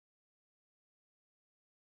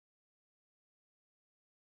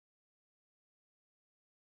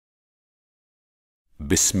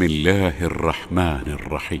بسم الله الرحمن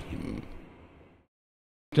الرحيم.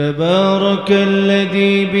 تبارك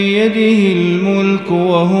الذي بيده الملك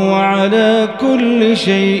وهو على كل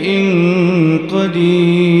شيء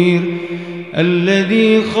قدير،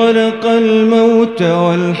 الذي خلق الموت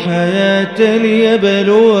والحياة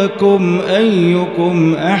ليبلوكم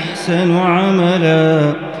أيكم أحسن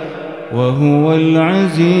عملا وهو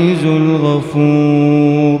العزيز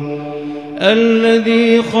الغفور،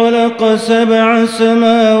 الذي خلق 7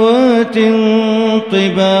 سماوات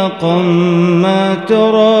طباقا ما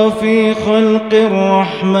ترى في خلق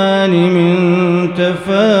الرحمن من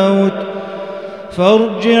تفاوت،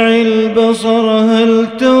 فارجع البصر هل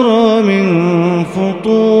ترى من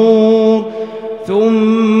فطور،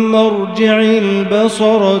 ثم ارجع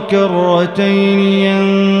البصر كرتين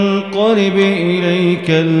ينقلب إليك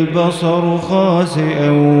البصر خاسئا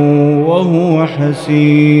وهو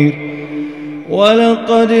حسير،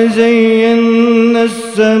 ولقد زينا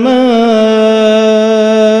السماء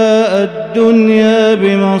الدنيا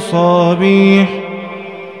بمصابيح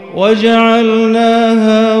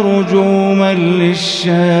وجعلناها رجوما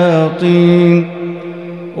للشياطين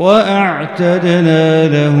وأعتدنا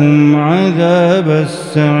لهم عذاب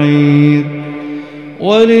السعير،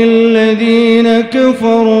 وللذين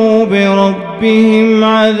كفروا بربهم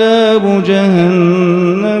عذاب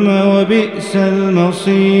جهنم وبئس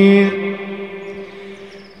المصير،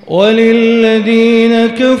 وللذين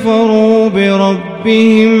كفروا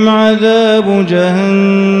بربهم عذاب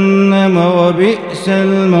جهنم وبئس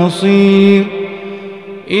المصير،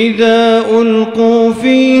 إذا ألقوا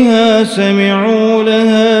فيها سمعوا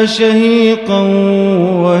لها شهيقا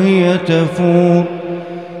وهي تفور،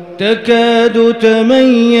 تكاد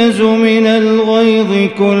تميز من الغيظ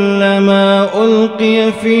كلما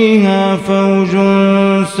ألقي فيها فوج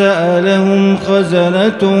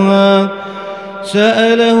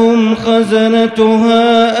سألهم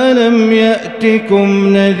خزنتها ألم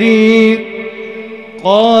يأتكم نذير،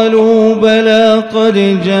 قالوا بلى قد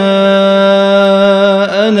جاءنا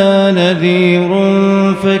نذير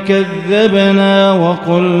فكذبنا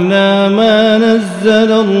وقلنا ما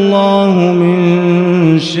نزل الله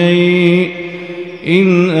من شيء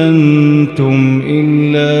إن أنتم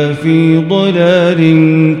إلا في ضلال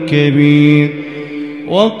كبير،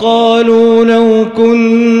 وقالوا لو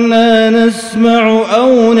كنا نسمع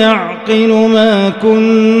أو نعقل ما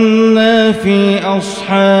كنا في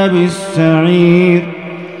أصحاب السعير،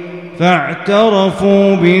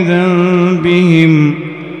 فاعترفوا بذنبهم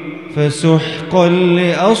فسحقا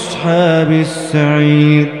لأصحاب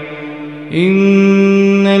السعير.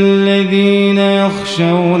 إن الذين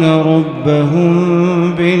يخشون ربهم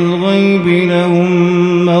بالغيب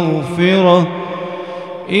لهم مغفرة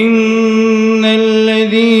إن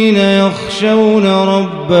الذين يخشون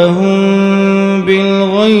ربهم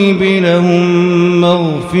بالغيب لهم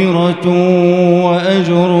مغفرة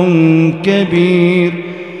وأجر كبير،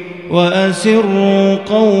 وأسروا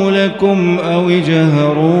قولكم أو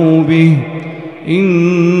اجهروا به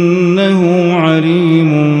إنه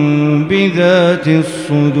عليم بذات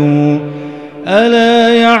الصدور،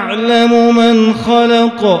 ألا يعلم من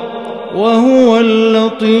خلق وهو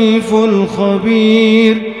اللطيف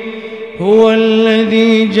الخبير، هو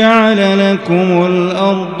الذي جعل لكم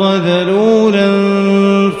الأرض ذلولا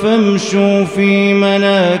فامشوا في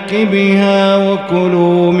مناكبها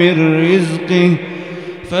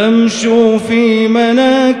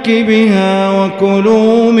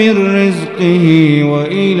وكلوا من رزقه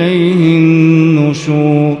وإليه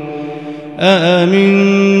النشور.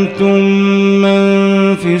 أأمنتم من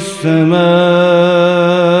في السماء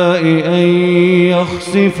أن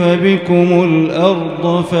يخسف بكم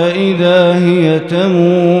الأرض فإذا هي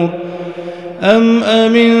تمور، أم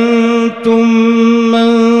أمنتم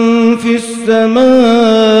من في السماء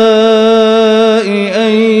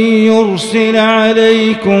أن يرسل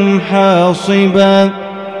عليكم حاصبا،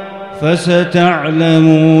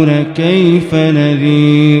 فستعلمون كيف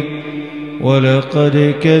نذير،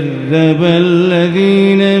 ولقد كذب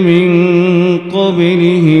الذين من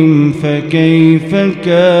قبلهم فكيف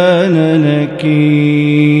كان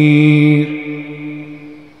نكير.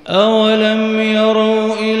 أولم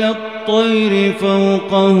يروا إلى الطير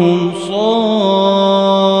فوقهم صافات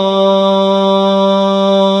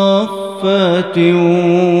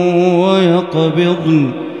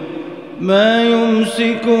ويقبضن ما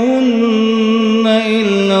يمسكهن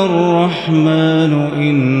إلا الرحمن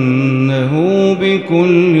إنه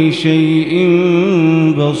بكل شيء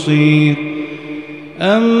بصير.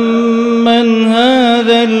 أمن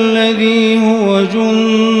هذا الذي هو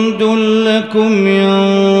جند لكم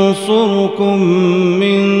ينصركم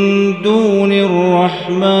من دون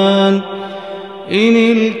الرحمن إن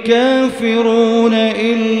الكافرون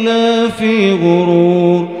لفي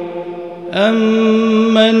غرور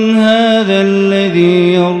أمن هذا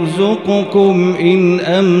الذي يرزقكم إن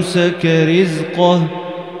أمسك رزقه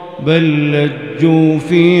بل لجوا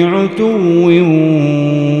في عتو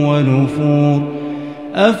ونفور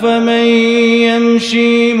أفمن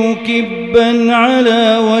يمشي مكبا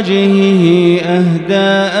على وجهه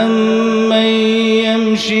أهدى أمن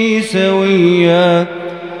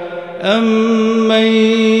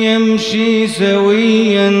يمشي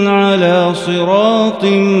سويا على صراط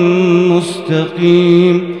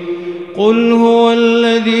مستقيم قل هو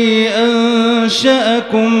الذي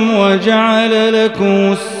أنشأكم وجعل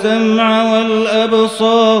لكم السمع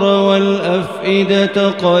والأبصار والأفئدة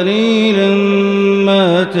قليلا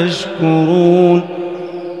ما تشكرون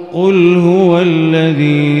قل هو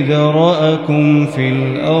الذي ذرأكم في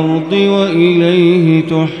الأرض وإليه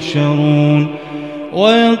تحشرون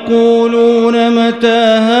ويقولون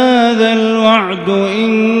متى هذا الوعد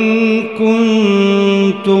إن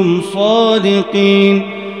كنتم صادقين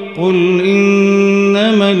قل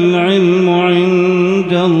إنما العلم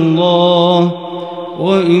عند الله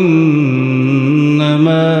وإنما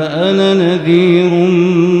أنا نذير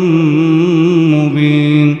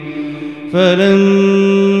مبين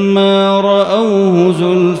فلما رأوه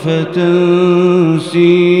زلفة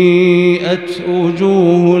سيئت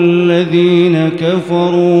وجوه الذين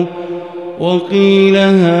كفروا وقيل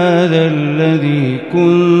هذا الذي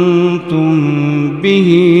كنتم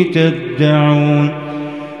به تدعون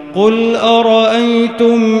قل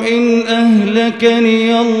أرأيتم إن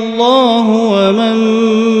أهلكني الله ومن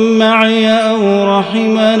معي أو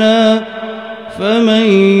رحمنا فمن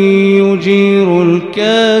يجير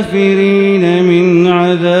الكافرين من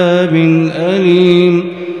عذاب أليم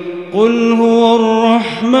قل هو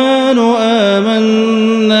الرحمن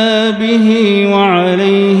آمنا به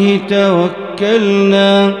وعليه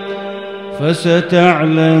توكلنا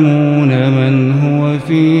فستعلمون من هو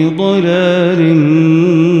في ضلال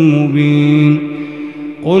مبين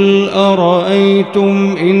قل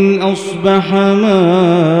أرأيتم إن أصبح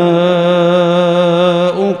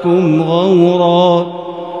ماؤكم غورا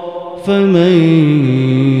فمن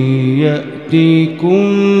يأتيكم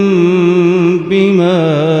بماء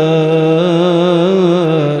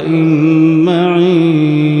معين.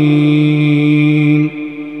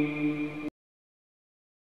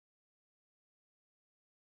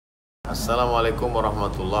 Assalamualaikum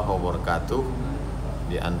warahmatullahi wabarakatuh.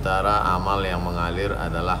 Di antara amal yang mengalir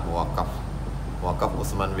adalah wakaf. Wakaf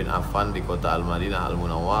Utsman bin Affan di kota Al-Madinah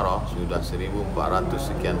Al-Munawwarah sudah 1400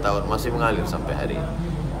 sekian tahun masih mengalir sampai hari ini.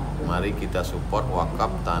 Mari kita support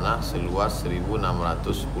wakaf tanah seluas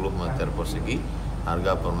 1610 meter persegi,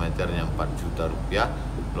 harga per meternya 4 juta rupiah.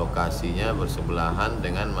 Lokasinya bersebelahan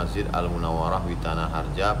dengan Masjid Al-Munawwarah Witana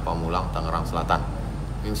Harja, Pamulang, Tangerang Selatan.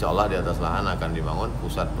 Insya Allah di atas lahan akan dibangun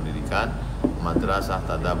pusat pendidikan Madrasah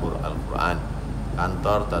Tadabbur Al-Quran,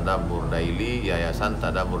 kantor Tadabbur Daily, Yayasan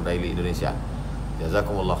Tadabbur Daily Indonesia.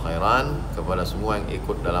 Jazakumullah khairan kepada semua yang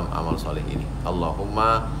ikut dalam amal soleh ini.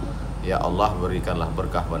 Allahumma ya Allah berikanlah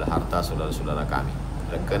berkah pada harta saudara-saudara kami.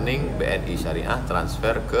 Rekening BNI Syariah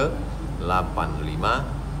transfer ke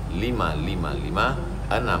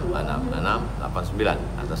 85555666689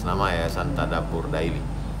 atas nama Yayasan Tadabbur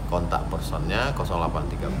Daily. Kontak personnya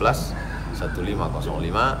 0813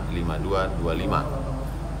 1505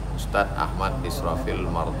 5225. Ustadz Ahmad Israfil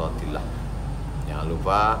Mardotillah. Jangan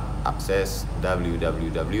lupa akses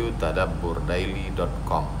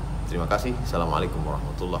www.tadabburdaily.com. Terima kasih. Assalamualaikum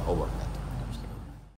warahmatullahi wabarakatuh.